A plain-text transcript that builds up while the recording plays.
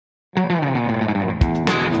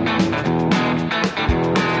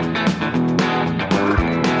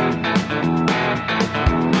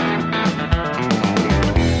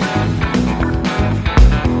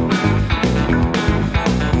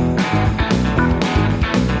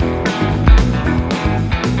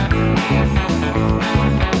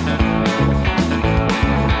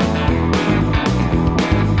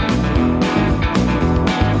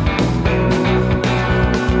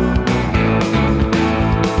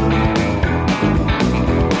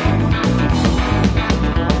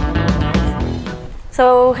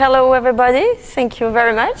So hello everybody, thank you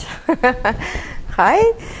very much. Hi.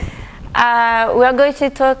 We are going to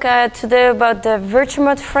talk today about the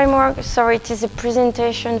VirtueMart framework. Sorry, it is a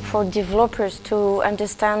presentation for developers to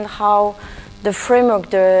understand how the framework,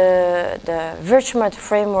 the VirtueMart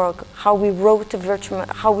framework, how we wrote a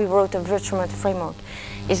VirtueMart framework.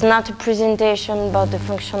 It's not a presentation about the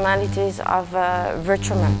functionalities of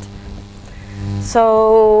VirtueMart.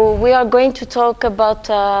 So we are going to talk about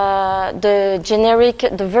the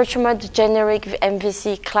VirtueMart generic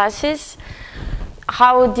MVC classes.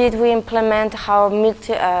 How did we implement our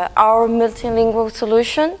multilingual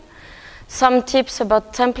solution? Some tips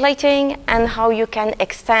about templating and how you can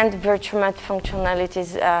extend VirtueMart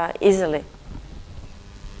functionalities easily.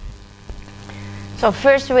 So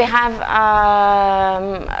first we have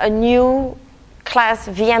a new class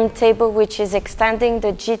VM table, which is extending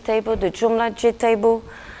the G table, the Joomla G table,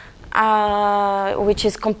 which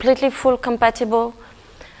is completely full compatible.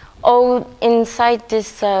 All inside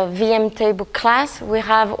this VM table class, we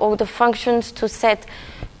have all the functions to set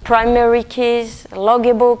primary keys,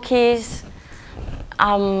 loggable keys,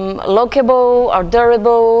 lockable or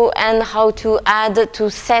durable, and how to add, to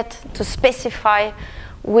specify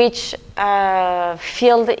which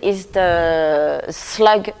field is the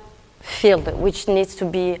slug field, which needs to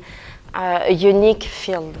be a unique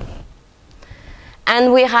field.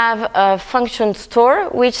 And we have a function store,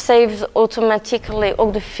 which saves automatically all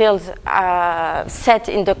the fields set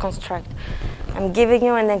in the construct. I'm giving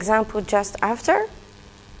you an example just after.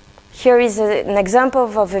 Here is an example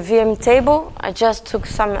of a VM table. I just took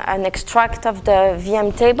an extract of the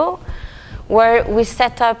VM table, where we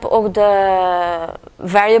set up all the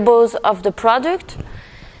variables of the product.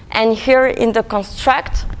 And here in the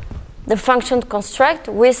construct, the function construct,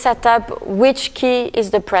 we set up which key is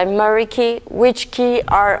the primary key, which key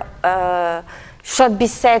should be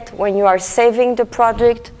set when you are saving the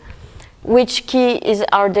product, which key this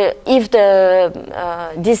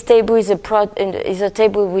table is a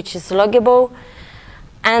table which is loggable,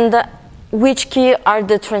 and which key are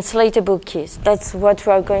the translatable keys. That's what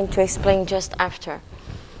we are going to explain just after.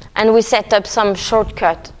 And we set up some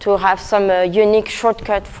shortcut to have some unique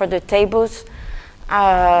shortcut for the tables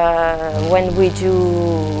when we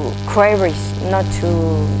do queries, not to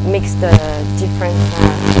mix the different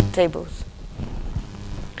tables.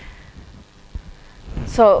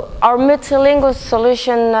 So our multilingual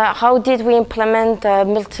solution, how did we implement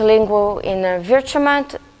multilingual in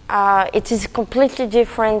VirtueMart? It is completely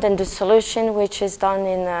different than the solution which is done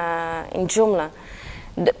in Joomla.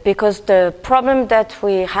 Because the problem that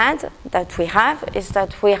we have, is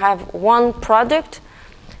that we have one product.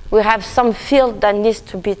 We have some field that needs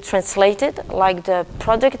to be translated, like the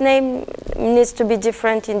product name needs to be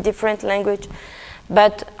different in different language,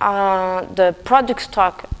 but the product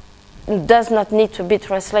stock does not need to be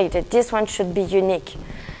translated. This one should be unique.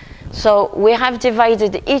 So we have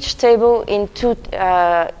divided each table in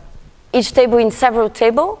several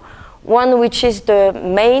tables. One which is the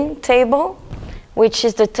main table, which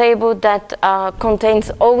is the table that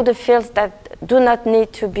contains all the fields that do not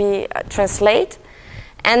need to be translated.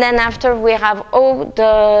 And then after we have all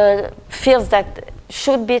the fields that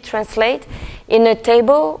should be translated in a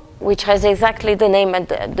table which has exactly the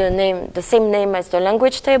same name as the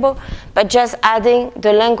language table, but just adding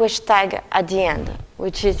the language tag at the end,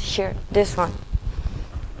 which is here, this one.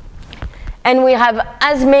 And we have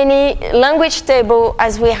as many language tables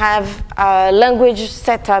as we have language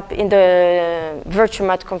set up in the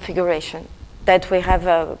VirtueMart configuration that we have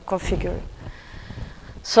configured.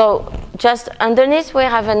 So just underneath we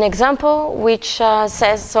have an example which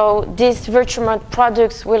says, so these VirtueMart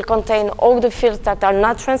products will contain all the fields that are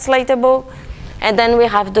not translatable, and then we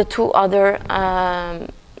have the two other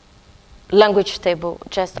language table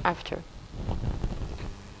just after.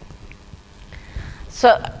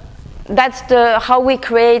 So that's how we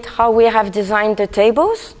have designed the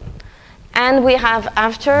tables. And we have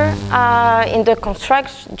after, in the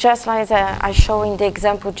construct, just like I showed in the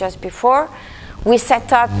example just before, we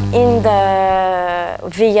set up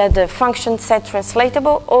via the function set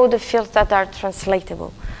translatable all the fields that are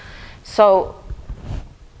translatable. So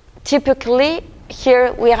typically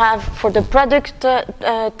here we have for the product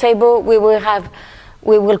table we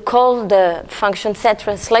will call the function set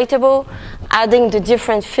translatable, adding the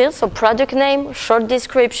different fields, so product name, short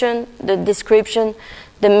description, the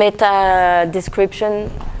meta description,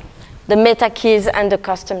 the meta keys, and the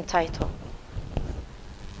custom title.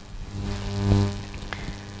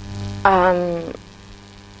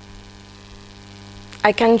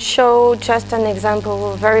 I can show just an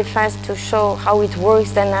example very fast to show how it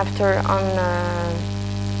works then after on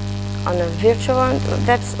a virtual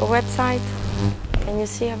website. Can you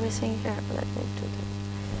see everything here? Let me do that.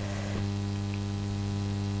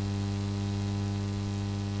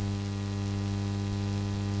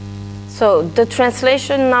 So the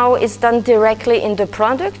translation now is done directly in the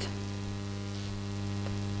product.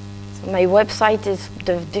 So my website is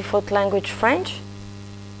the default language French.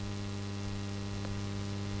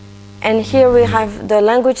 And here we have the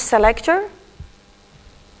language selector,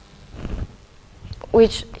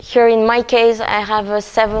 which here in my case I have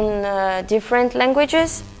 7 different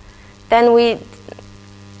languages. Then we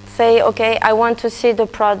say, okay, I want to see the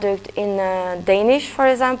product in Danish, for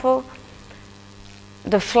example.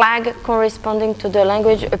 The flag corresponding to the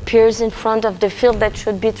language appears in front of the field that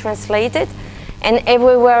should be translated. And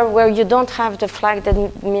everywhere where you don't have the flag,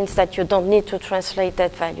 that means that you don't need to translate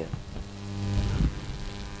that value.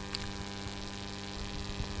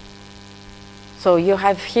 So you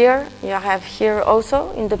have here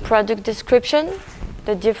also in the product description,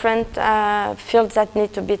 the different fields that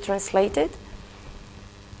need to be translated.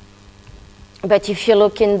 But if you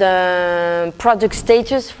look in the product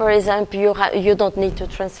status, for example, you don't need to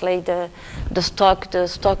translate the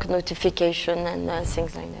stock notification and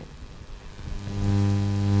things like that.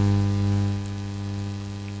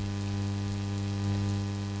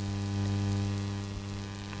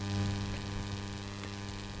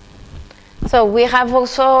 So we have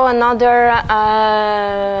also another,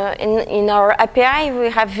 in our API, we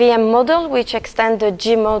have VM model, which extends the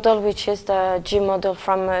G model, which is the G model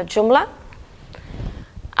from Joomla.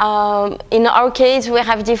 In our case, we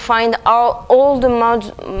have defined all the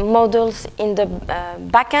models in the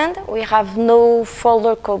backend. We have no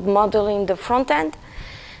folder called model in the front end.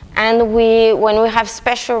 And when we have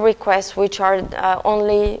special requests, which are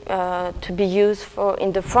only to be used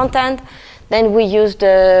in the front end, then we use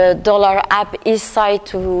the $app isSide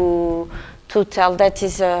to tell that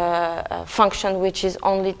is a function which is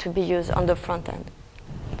only to be used on the front end.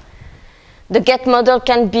 The get model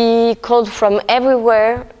can be called from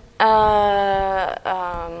everywhere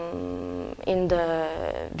in the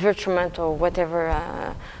VirtueMart or whatever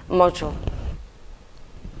module.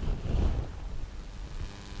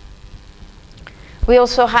 We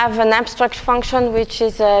also have an abstract function, which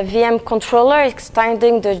is a VM controller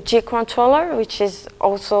extending the G controller, which is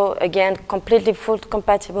also, again, completely full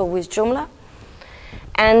compatible with Joomla.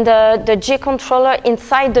 And the G controller,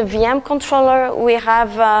 inside the VM controller, we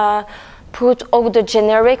have put all the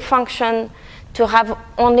generic function to have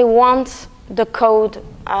only once the code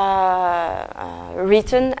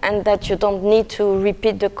written, and that you don't need to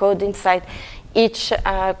repeat the code inside each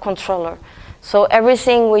controller. So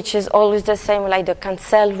everything which is always the same, like the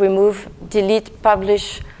cancel, remove, delete,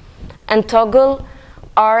 publish, and toggle,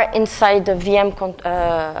 are inside the VM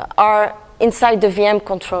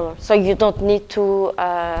controller. So you don't need to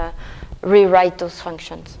rewrite those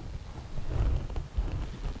functions.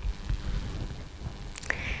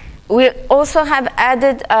 We also have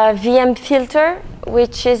added a VM filter,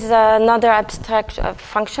 which is another abstract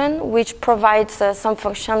function which provides some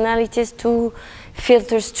functionalities to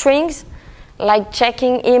filter strings, like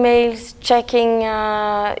checking emails, checking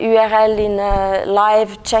URL in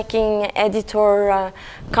live, checking editor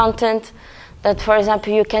content that, for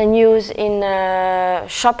example, you can use in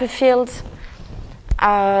shopper fields.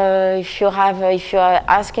 If you are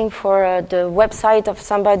asking for the website of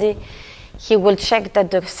somebody, he will check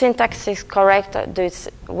that the syntax is correct. This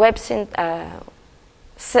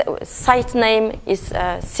site name is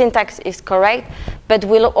syntax is correct, but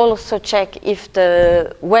we'll also check if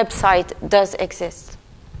the website does exist.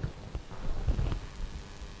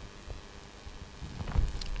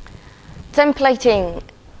 Templating.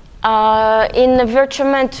 In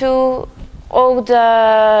VirtueMart 2,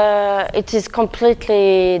 it is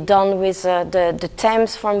completely done with the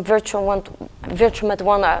themes from VirtueMart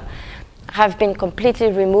 1 have been completely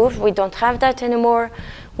removed. We don't have that anymore.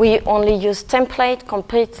 We only use template,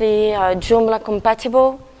 completely Joomla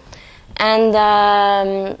compatible. And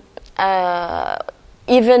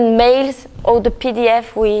even mails, all the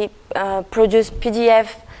PDF, we produce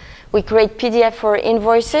PDF. We create PDF for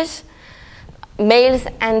invoices, mails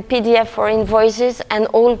and PDF for invoices, and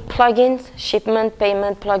all plugins, shipment,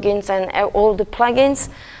 payment plugins, and all the plugins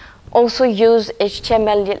also use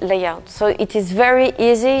HTML layout. So it is very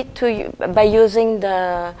easy by using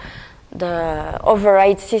the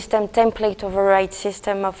override system, template override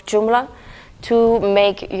system of Joomla, to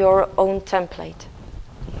make your own template.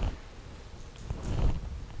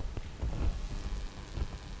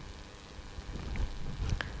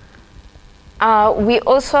 We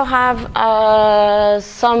also have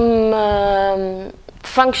some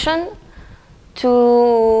function to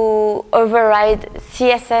override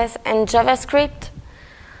CSS and JavaScript.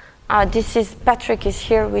 This is Patrick is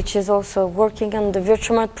here, which is also working on the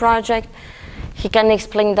VirtueMart project. He can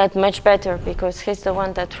explain that much better because he's the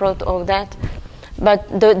one that wrote all that. But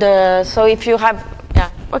so if you have, yeah,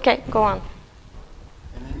 okay, go on.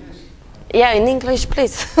 In English? Yeah, in English,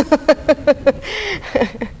 please. The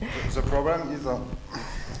problem is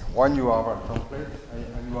when you have a template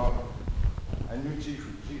and you have a new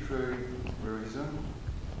jQuery revision,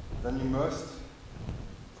 then you must,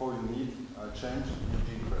 for you need, change your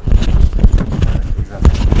jQuery.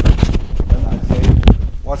 Example. Then I say,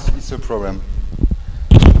 what is the problem?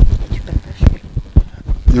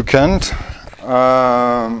 You can't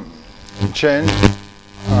change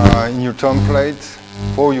in your template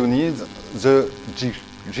for you need the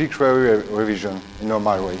jQuery revision in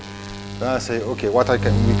normal way. Then I say, okay, what we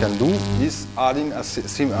can do is adding a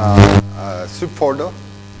subfolder,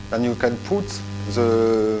 and you can put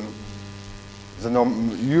your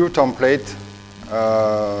template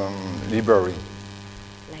library.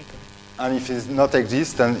 And if it not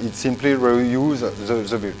exist, then it simply reuse the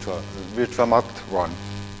VirtueMart run.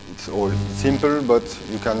 It's all simple, but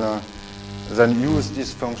you can then use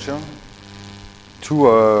this function to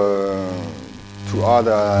add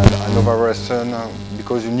another version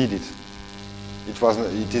because you need it. It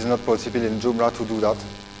is not possible in Joomla to do that.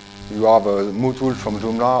 You have a module from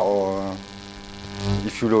Joomla, or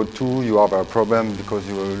if you load two, you have a problem because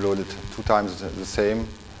you loaded 2 times the same.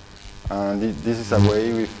 And this is a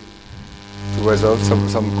way to resolve some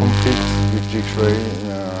conflict with jQuery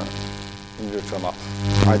in VirtueMart.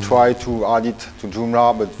 I try to add it to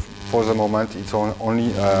Joomla, but for the moment it's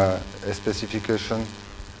only a specification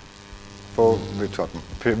for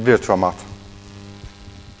VirtueMart.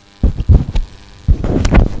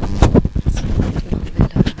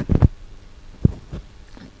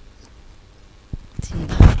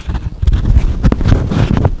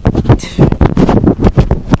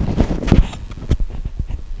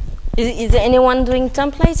 Is anyone doing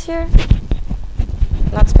templates here?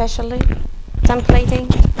 Not specially? Templating?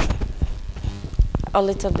 A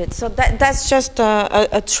little bit. So that's just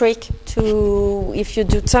a trick to, if you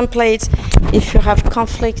do templates, if you have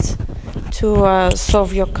conflicts, to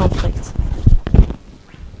solve your conflicts.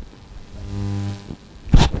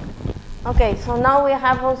 Okay, so now we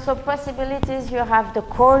have also possibilities. You have the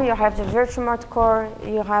core, you have the VirtueMart core,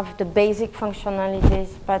 you have the basic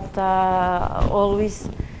functionalities, but always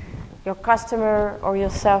your customer or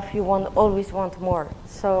yourself, you always want more.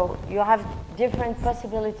 So you have different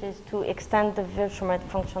possibilities to extend the VirtueMart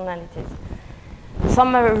functionalities.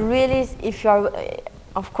 Some are really, if you are,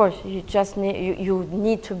 of course, you just you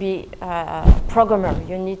need to be a programmer.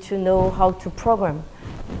 You need to know how to program.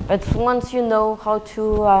 But once you know how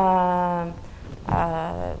to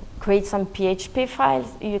create some PHP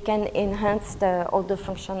files, you can enhance all the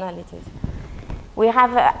functionalities. We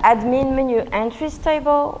have an admin menu entries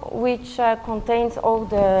table, which contains all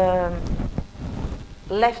the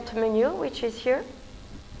left menu, which is here.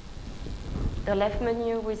 The left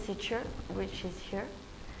menu which is here,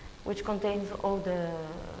 which contains all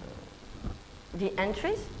the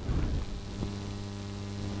entries.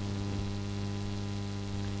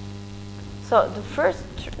 So the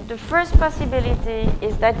first possibility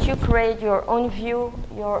is that you create your own view,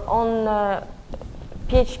 your own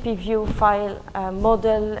PHP view file,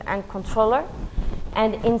 model, and controller.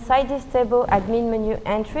 And inside this table, admin menu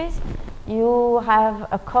entries, you have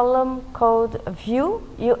a column called view.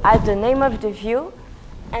 You add the name of the view,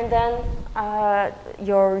 and then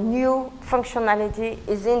your new functionality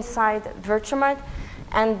is inside VirtueMart,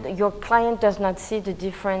 and your client does not see the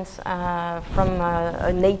difference from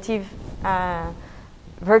a native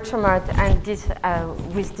VirtueMart and this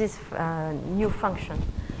with this new function.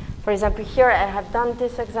 For example, here I have done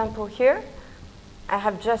this example here. I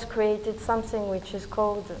have just created something which is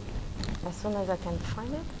called, as soon as I can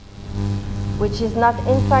find it, which is not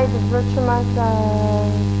inside the VirtueMart.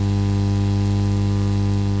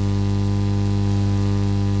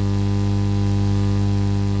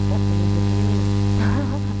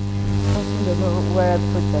 I don't know where I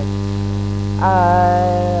put that.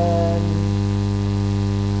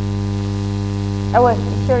 Oh, well,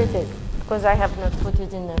 here it is, because I have not put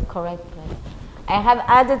it in the correct place. I have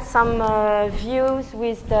added some views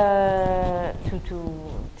with the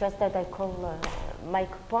just that I call my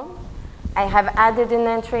coupon. I have added an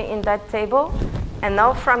entry in that table, and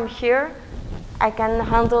now from here I can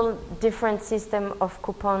handle different system of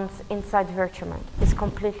coupons inside VirtueMart. It's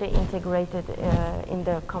completely integrated in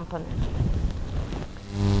the component.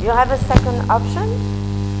 You have a second option,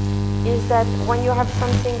 is that when you have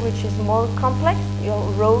something which is more complex, you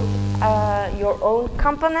wrote your own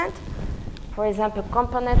component. For example,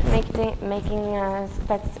 component making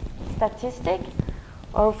statistic.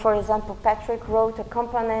 Or for example, Patrick wrote a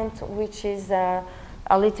component which is a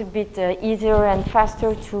little bit easier and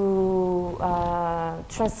faster to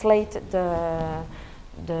translate the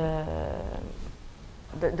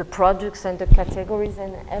products and the categories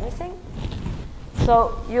and everything.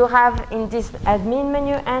 So you have in this admin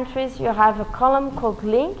menu entries, you have a column called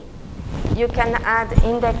link. You can add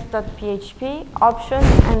index.php, options,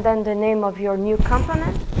 and then the name of your new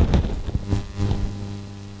component.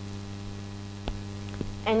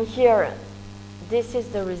 And here, this is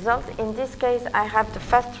the result. In this case, I have the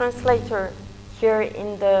fast translator here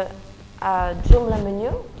in the Joomla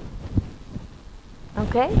menu.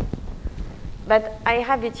 Okay? But I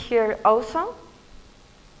have it here also.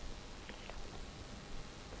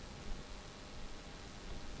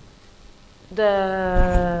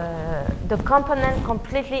 The component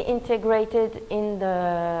completely integrated in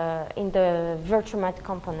the VirtueMart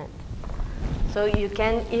component. So you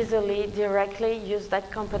can easily, directly use that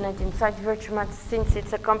component inside VirtueMart. Since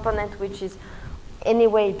it's a component which is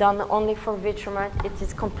anyway done only for VirtueMart, it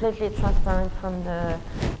is completely transparent from the,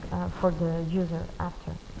 for the user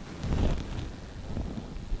after.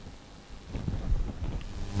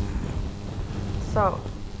 So,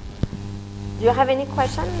 do you have any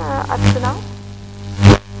question up to now?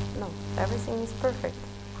 No, everything is perfect.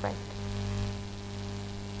 Great.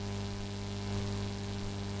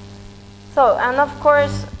 So, and of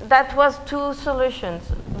course, that was two solutions.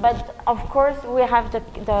 But of course, we have the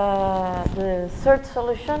third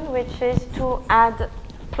solution, which is to add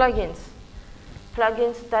plugins.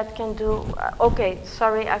 Plugins that can do, okay,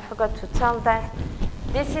 sorry, I forgot to tell that.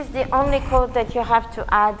 This is the only code that you have to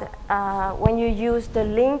add when you use the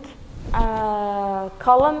link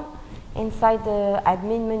column inside the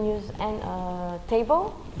admin menus and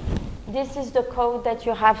table. This is the code that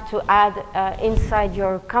you have to add inside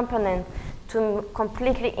your component to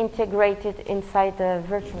completely integrate it inside the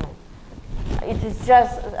VirtueMart. It is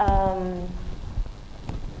just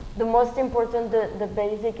the most important, the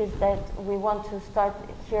basic is that we want to start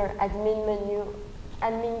here admin menu,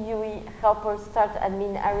 admin UI helper start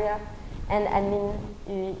admin area, and admin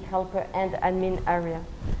UI helper and admin area.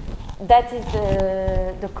 That is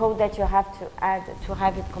the code that you have to add to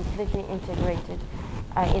have it completely integrated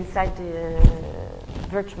inside the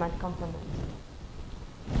VirtueMart component.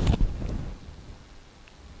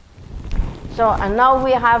 So, and now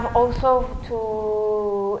we have also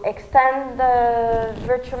to extend the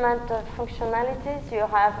VirtueMart functionalities, you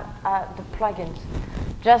have the plugins.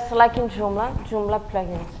 Just like in Joomla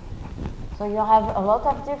plugins. So you have a lot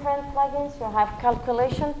of different plugins. You have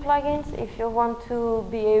calculation plugins if you want to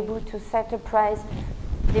be able to set a price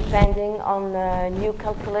depending on new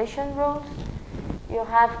calculation rules. You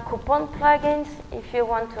have coupon plugins if you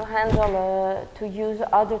want to handle, to use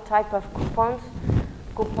other type of coupons.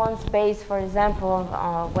 Coupons based, for example,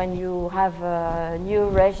 when you have a new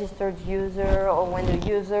registered user or when the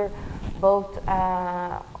user bought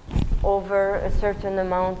over a certain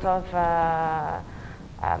amount of,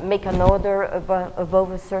 make an order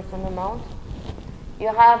above a certain amount.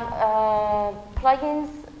 You have plugins,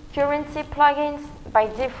 currency plugins. By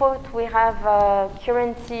default, we have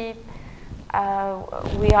currency.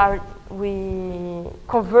 We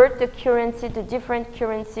convert the currency, the different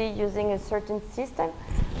currency using a certain system,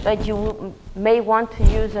 but you may want to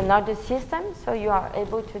use another system, so you are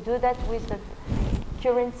able to do that with the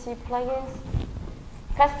currency plugins.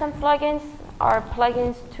 Custom plugins are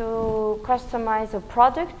plugins to customize a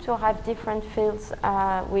product to have different fields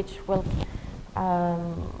which will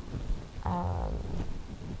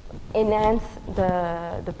enhance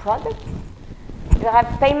the product. You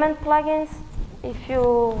have payment plugins. If you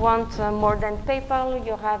want more than PayPal,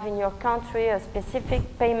 you have in your country a specific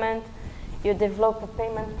payment, you develop a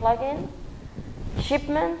payment plugin.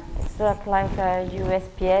 Shipment, it's like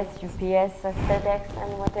USPS, UPS, FedEx,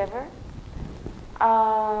 and whatever.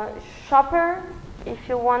 Shopper, if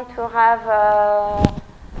you want to have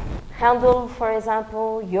handle, for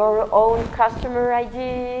example, your own customer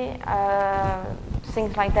ID,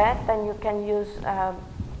 things like that, then you can use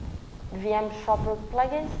VM shopper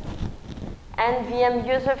plugins. And VM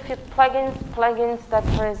user field plugins, plugins that,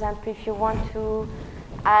 for example, if you want to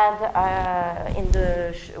add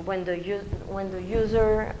when the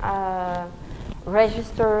user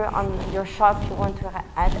register on your shop, you want to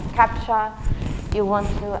add a CAPTCHA, you want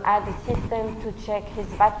to add a system to check his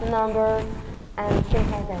VAT number, and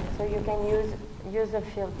things like that. So you can use user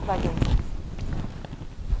field plugins.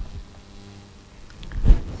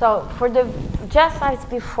 So for the just as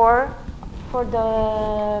before, for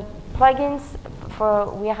the plugins,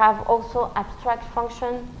 we have also abstract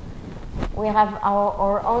function We have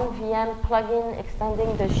our own VM plugin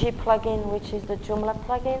extending the G plugin, which is the Joomla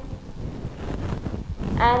plugin.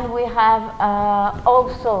 And we have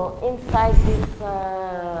also inside this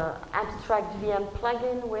abstract VM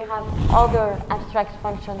plugin, we have other abstract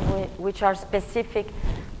functions which are specific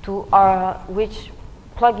to which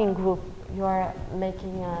plugin group you are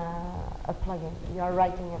making a plugin, you are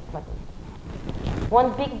writing a plugin.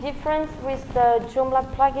 One big difference with the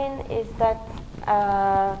Joomla plugin is that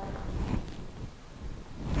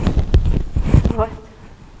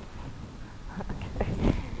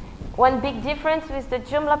One big difference with the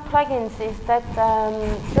Joomla plugins is that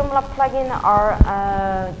Joomla plugins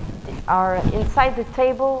are inside the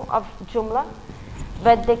table of Joomla,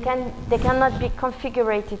 but they cannot be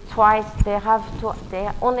configured twice. They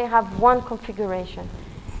only have one configuration.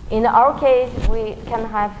 In our case, we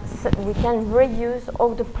can reuse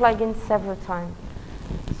all the plugins several times.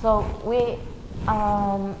 So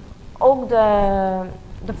all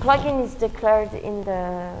the plugin is declared in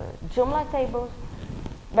the Joomla tables.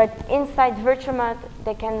 But inside VirtueMart,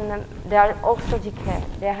 they are also declared.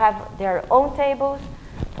 They have their own tables.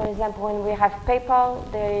 For example, when we have PayPal,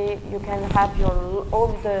 you can have all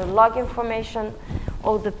the log information,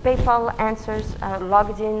 all the PayPal answers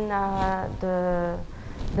logged in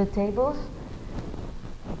the tables.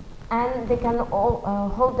 And they can all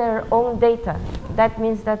hold their own data. That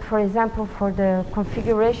means that, for example, for the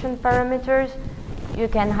configuration parameters, you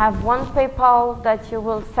can have one PayPal that you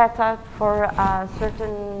will set up for a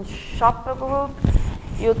certain shop group.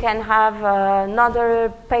 You can have another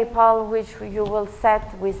PayPal which you will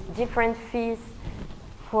set with different fees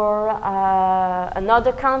for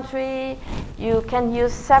another country. You can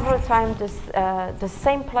use several times the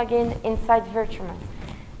same plugin inside VirtueMart.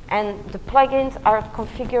 And the plugins are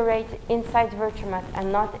configured inside VirtueMart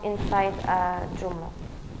and not inside Joomla.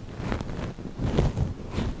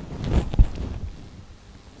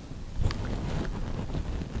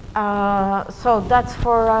 So that's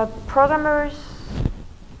for programmers.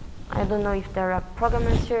 I don't know if there are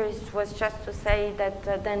programmers here. It was just to say that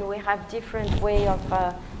then we have different way of,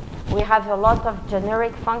 we have a lot of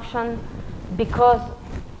generic function because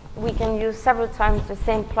we can use several times the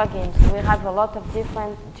same plugins. We have a lot of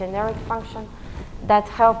different generic functions that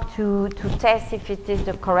help to test if it is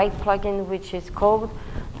the correct plugin which is called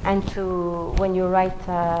and when you write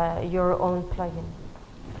your own plugin.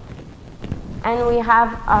 And we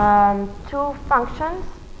have two functions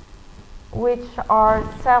which are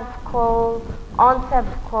self-call,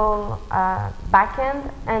 on-self-call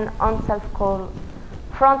backend and on-self-call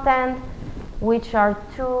frontend, which are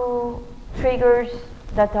two triggers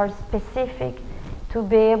that are specific to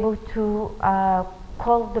be able to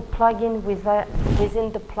call the plugin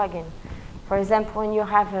within the plugin. For example, when you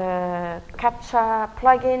have a CAPTCHA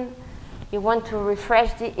plugin, you want to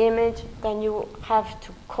refresh the image, then you have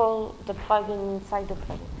to call the plugin inside the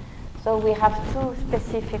plugin. So we have two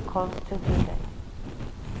specific calls to do that.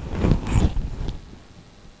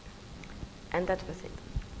 And that was it.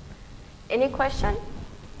 Any question?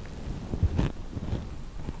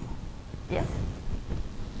 Yes?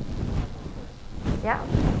 Yeah?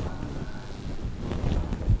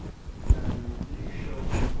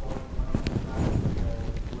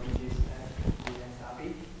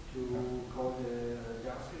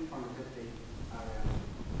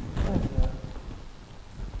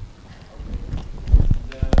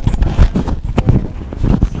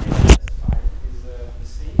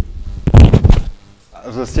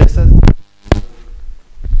 The CSS?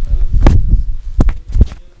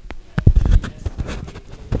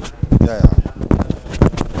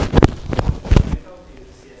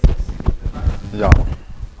 Yeah.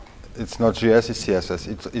 It's not JS, it's CSS.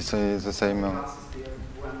 It's the same.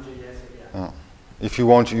 If you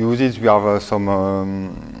want to use it, we have some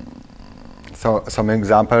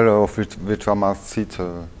example of VirtueMart site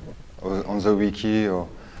on the wiki.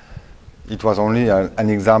 It was only an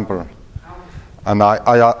example. And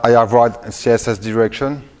I have write CSS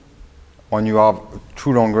direction. When you have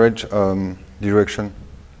two language direction,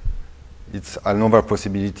 it's another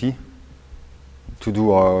possibility to do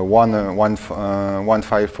one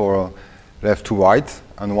file for left to right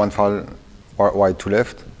and one file right to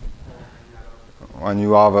left. When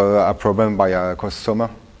you have a problem by a customer,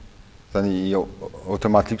 then you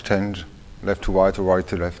automatically change left to right or right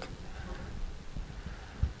to left.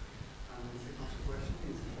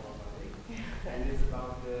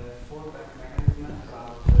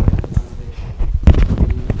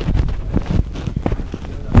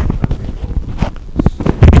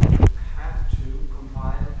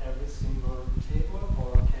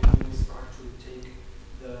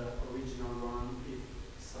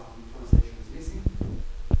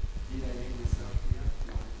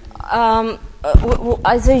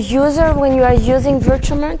 As a user, when you are using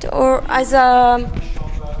VirtueMart, or as a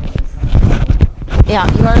yeah,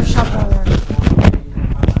 you are a shop owner.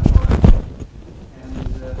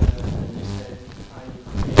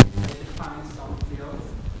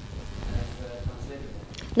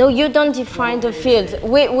 No, you don't define the field.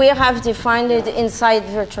 We have defined it inside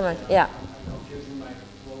VirtueMart. Yeah.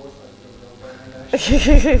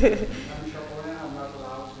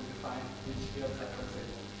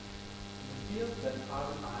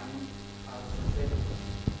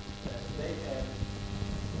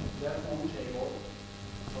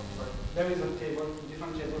 There is a table,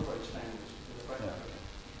 different table for each language. Yeah.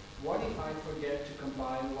 What if I forget to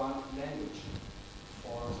combine one language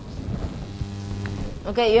for specific?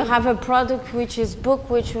 Okay, you have a product which is book,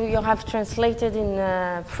 which you have translated in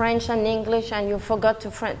French and English, and you forgot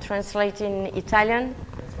to translate in Italian.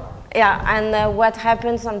 That's right. Yeah, and what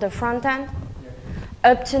happens on the front end?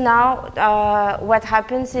 Yeah. Up to now, what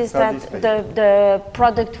happens is that the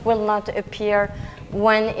product will not appear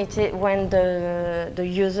when the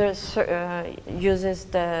user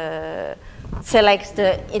selects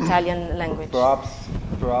the Italian language.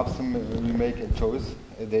 Perhaps we make a choice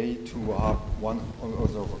a day to have one or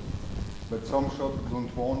the other. But some shops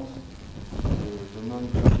don't want the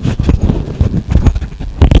non-Turkish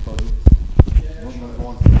don't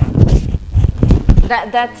want.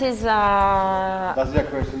 That is. That's the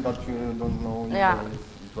question that you don't know. Yeah.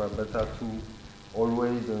 It was better to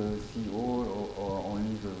always CEO or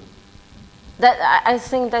only the. That I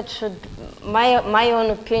think that should. My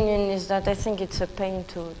own opinion is that I think it's a pain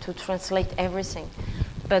to translate everything.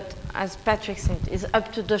 But as Patrick said, it's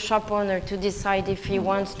up to the shop owner to decide if he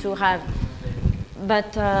wants to have.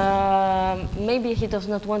 But maybe he does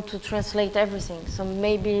not want to translate everything. So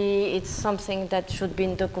maybe it's something that should be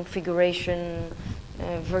in the configuration,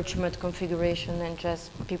 VirtueMart configuration, and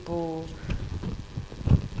just people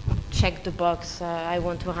check the box. I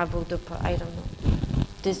want to have all the. I don't know.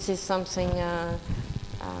 This is something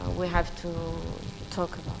we have to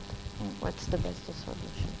talk about. What's the best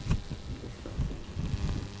solution?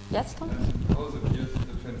 Yes, Tom? How is it used,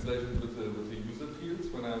 the translation with the user fields?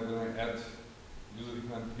 When I add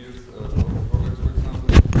user-defined fields for products, for example,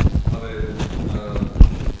 are they added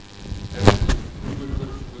with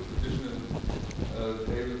additional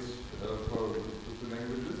tables for the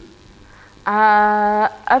languages?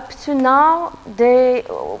 Up to now,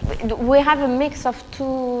 we have a mix of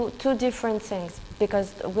two different things,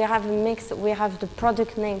 because we have a mix. We have the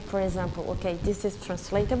product name, for example. Okay, this is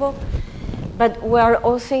translatable. But we are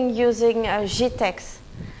also using GTEX.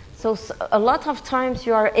 So a lot of times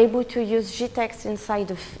you are able to use GTEX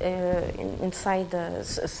inside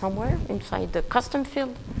somewhere, inside the custom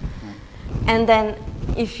field. And then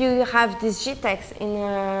if you have this GTEX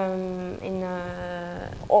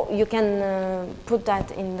you can put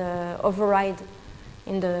that in the override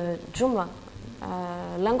in the Joomla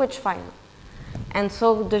language file. And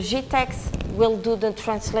so the GTEX will do the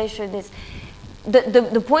translation.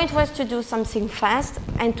 The point was to do something fast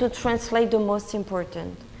and to translate the most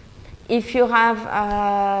important. If you have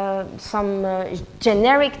some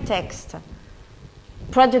generic text,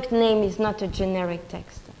 product name is not a generic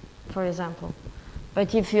text, for example.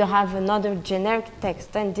 But if you have another generic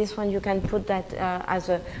text, then this one you can put that as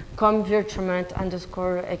a com_VirtueMart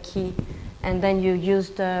 _ a key, and then you use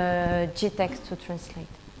the GTEX to translate.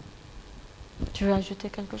 Tu veux ajouter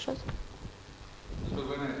quelque chose? But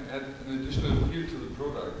when I add an additional field to the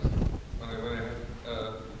product, when I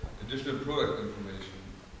have additional product information,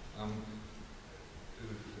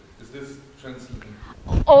 is this translated?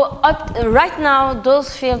 Right now,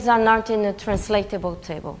 those fields are not in a translatable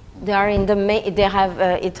table. They are in the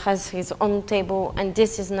it has its own table, and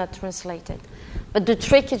this is not translated. But the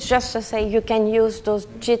trick is just to say you can use those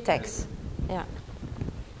GTEX. Yeah.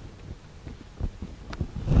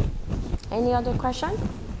 Any other question?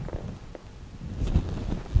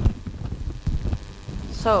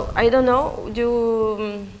 So, I don't know,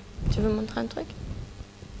 tu veux montrer un truc?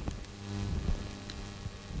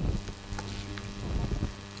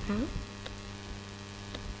 Hein?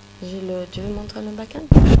 Tu veux montrer le backend?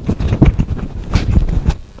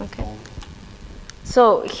 Okay.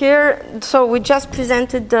 So here, we just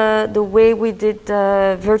presented the way we did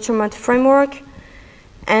the VirtueMart framework,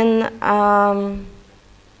 and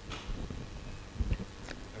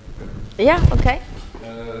yeah, okay.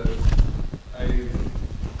 I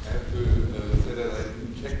have to say that I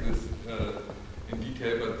didn't check this in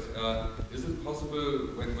detail, but is it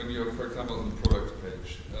possible when you're, for example, on the product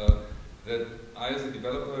page, that I as a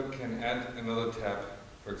developer can add another tab,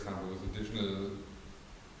 for example, with additional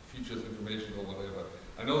features, information, or whatever?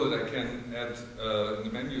 I know that I can add in the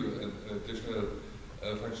menu additional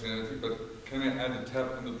functionality, but can I add a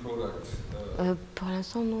tab in the product? Pour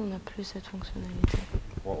l'instant, non, on n'a plus cette fonctionnalité.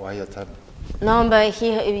 Why a tab? No, but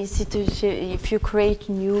here, if you create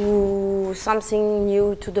something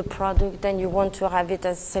new to the product, then you want to have it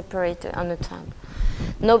as separate on a tab.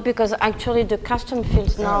 No, because actually the custom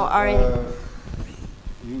fields now are in.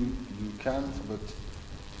 You can, but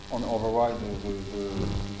on override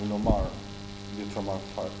the normal VirtueMart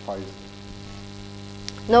files.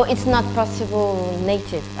 No, it's not possible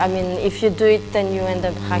native. I mean, if you do it, then you end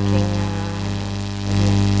up hacking.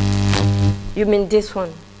 You mean this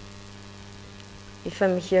one? If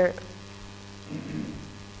I'm here.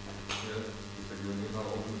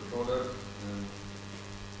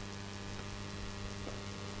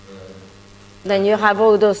 Then you have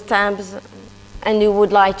all those tabs, and you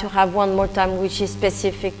would like to have one more tab which is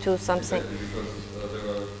specific to something. Exactly, because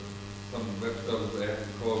there are some web servers that have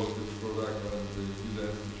to call this product and the user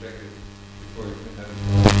has to check it before you can have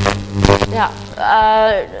it.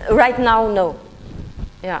 Yeah, right now, no.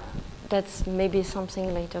 Yeah, that's maybe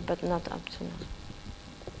something later, but not up to now.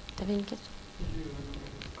 T'avais une question?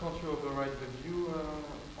 Can't you override the view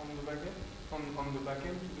on the backend? On the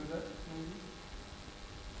backend to do that, maybe?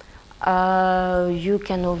 You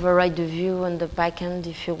can override the view on the backend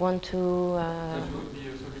if you want to. That would be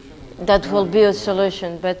a solution. That will be a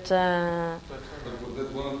solution, but.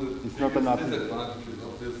 That's one of the disadvantages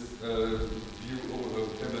of this view over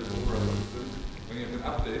template override system. When you have an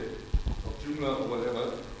update of Joomla or whatever,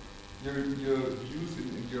 your views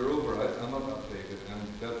in your override are not updated, and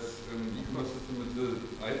that's an ecosystem.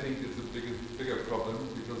 I think it's a bigger problem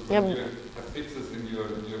because when you have fixes in your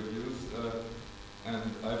views, and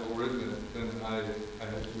I've overridden it, then I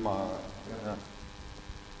have to. Yeah.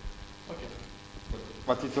 Okay.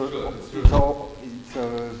 But it's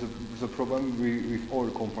the problem with all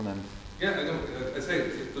components. Yeah, I know. I say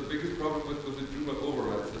it's the biggest problem with the Joomla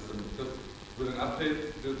override system because with an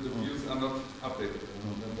update, the views are not updated,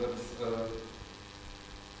 and that's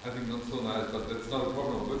I think not so nice. But that's not a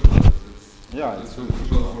problem with VirtueMart. It's a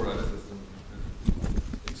Joomla override system.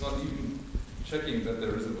 It's not even checking that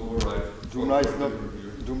there is an override. Joomla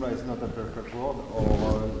is not a perfect word,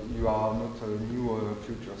 or you are not new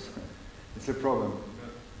features. It's a problem.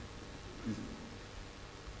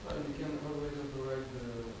 Well, you can always override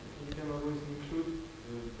you can always include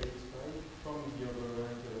the base file from the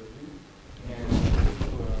override view and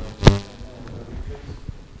replace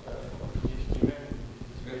the HTML.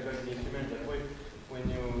 It's very like the HTML that way. When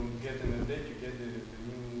you get an update, you get the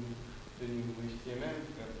new HTML.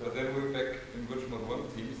 But then we're back in VirtueMart 1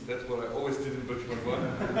 teams. That's what I always did in VirtueMart 1.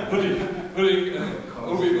 putting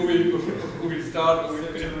we start,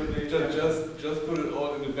 just put it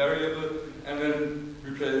all in a variable, and then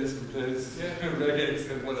replace regex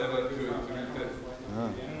and whatever to replace.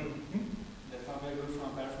 That's not very good from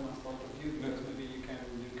a performance point of view, because maybe you can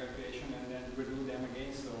do calculation and then redo them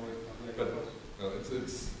again, so it's not like But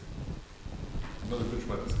it's not a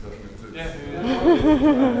VirtueMart discussion.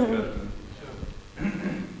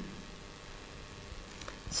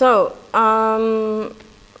 So,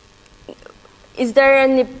 is there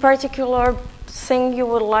any particular thing you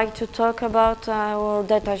would like to talk about or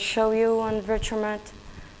that I show you on VirtueMart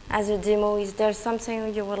as a demo? Is there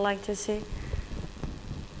something you would like to see?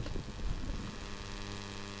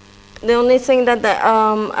 The only thing that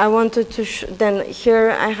I wanted to then here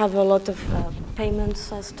I have a lot of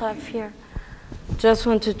payments stuff here. Just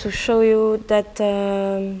wanted to show you that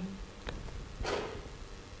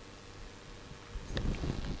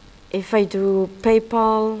if I do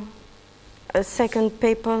PayPal, a second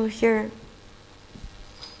PayPal here,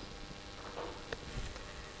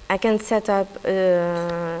 I can set up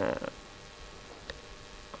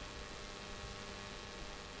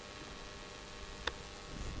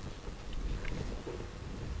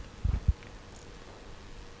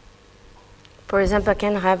for example, I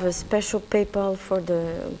can have a special PayPal for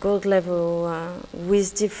the gold level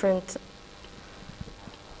with different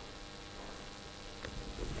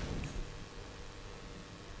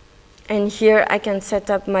and here I can set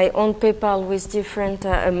up my own PayPal with different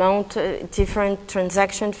amount, different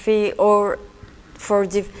transaction fee, or for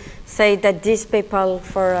say that this PayPal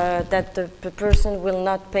for that the person will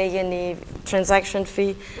not pay any transaction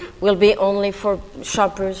fee, will be only for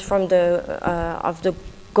shoppers from the of the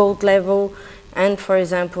gold level, and for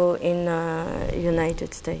example in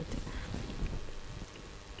United States.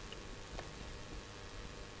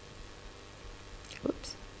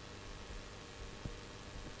 Oops.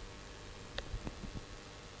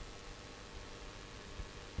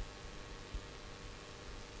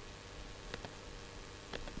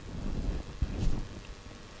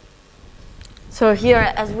 So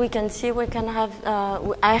here, as we can see, we can have,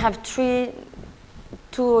 I have two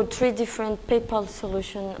or three different PayPal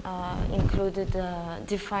solutions included,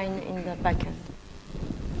 defined in the backend.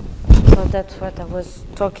 So that's what I was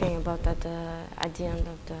talking about at the end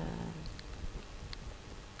of the.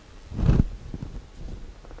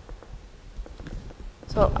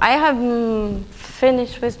 So I have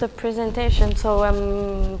finished with the presentation, so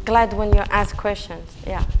I'm glad when you ask questions.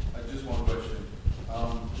 Yeah. Just one question.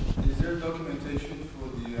 Is there documentation for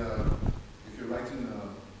the, if you're writing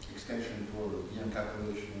an extension for VM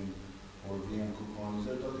calculation or VM coupon, is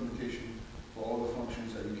there documentation for all the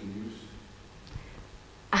functions that you can use?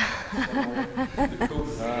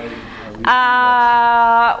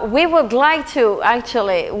 We would like to,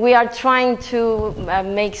 actually. We are trying to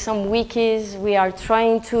make some wikis. We are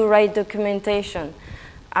trying to write documentation.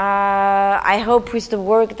 I hope with the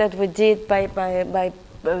work that we did by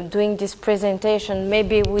doing this presentation,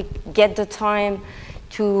 maybe we get the time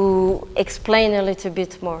to explain a little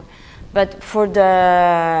bit more. But for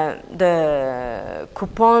the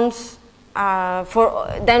coupons,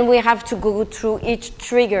 then we have to go through each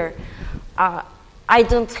trigger. I'm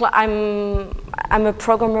a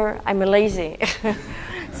programmer. I'm lazy,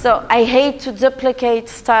 so I hate to duplicate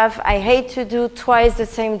stuff. I hate to do twice the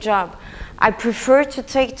same job. I prefer to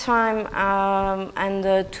take time and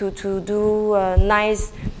to do a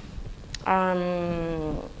nice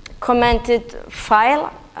commented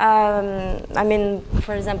file. I mean,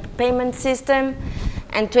 for example, payment system,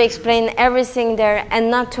 and to explain everything there, and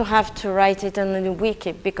not to have to write it on the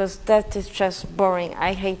wiki, because that is just boring.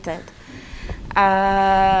 I hate that.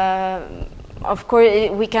 Of course,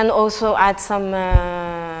 we can also add some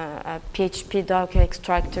PHP doc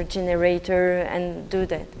extractor generator and do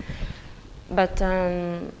that. But because I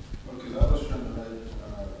was trying to write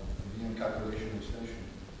VM calculation extension,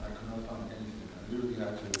 I could not find anything. I literally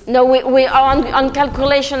had to. no, we on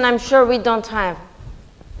calculation. I'm sure we don't have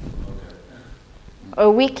a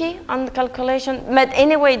wiki on calculation. But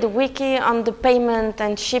anyway, the wiki on the payment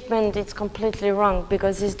and shipment is completely wrong,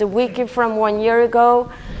 because it's the wiki from 1 year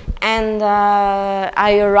ago, and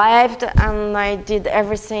I arrived and I did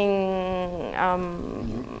everything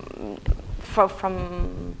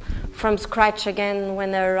from scratch again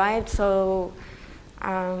when I arrived. So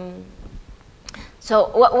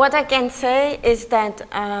what I can say is that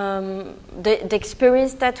the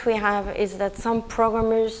experience that we have is that some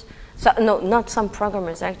programmers, not some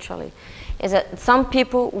programmers actually, is that some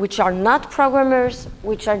people which are not programmers,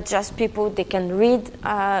 which are just people, they can read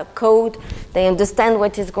code, they understand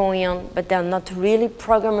what is going on, but they're not really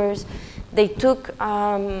programmers. They took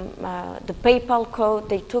the PayPal code,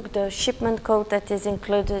 they took the shipment code that is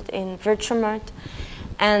included in VirtueMart,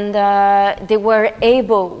 and they were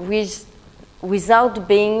able, without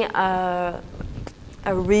being a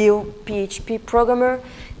real PHP programmer,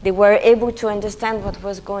 they were able to understand what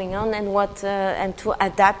was going on and and to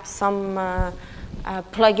adapt some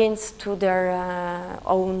plugins to their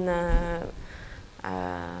own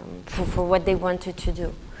for what they wanted to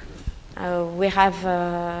do. We have.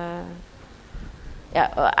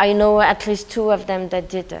 Yeah, I know at least 2 of them that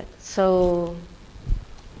did that. So.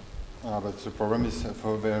 But the problem is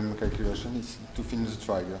for VM calculation is to find the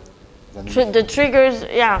trigger. The triggers,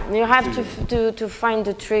 yeah, you have to find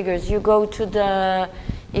the triggers. You go to the,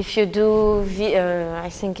 if you do, I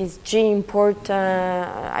think it's gimport,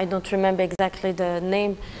 I don't remember exactly the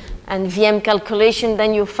name, and VM calculation,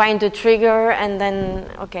 then you find the trigger, and then,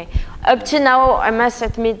 okay. Up to now, I must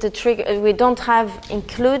admit, the trigger, we don't have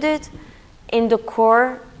included in the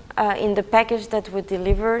core, in the package that we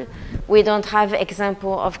delivered, we don't have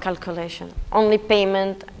example of calculation. Only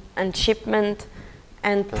payment and shipment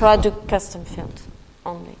and product custom fields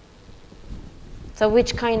only. So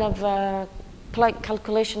which kind of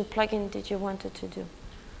calculation plugin did you want to do?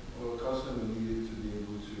 Well, custom needed to be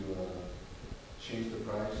able to change the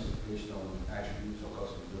price based on attributes or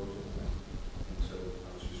custom fields. And so I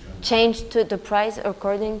was just trying to change to the price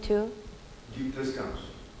according to? Give discounts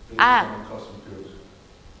based on custom fields.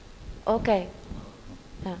 Okay.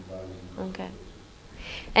 Yeah. Okay.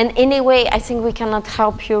 And anyway, I think we cannot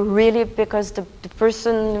help you really, because the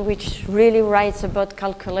person which really writes about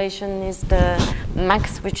calculation is the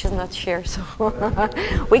Max, which is not here. So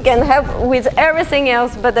we can help with everything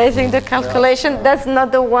else, but I think the calculation, that's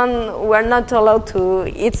not the one we're not allowed to,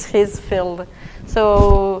 it's his field.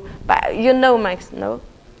 So, but you know Max, no?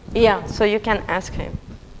 Yeah, so you can ask him,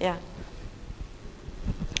 yeah.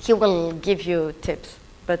 He will give you tips,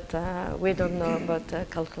 but we don't know about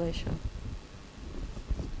calculation.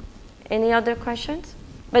 Any other questions?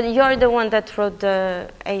 But you're the one that wrote the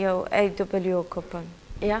AWO coupon.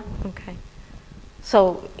 Yeah? Okay.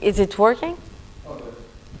 So is it working?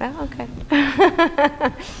 Oh, okay.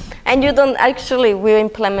 And you don't actually, we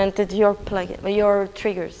implemented your plugin, your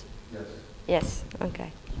triggers. Yes. Yes.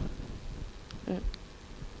 Okay.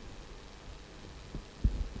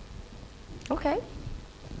 Okay.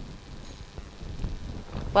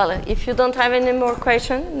 Well, if you don't have any more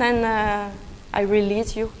questions, then I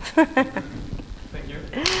release you. Thank you.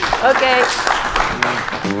 Okay.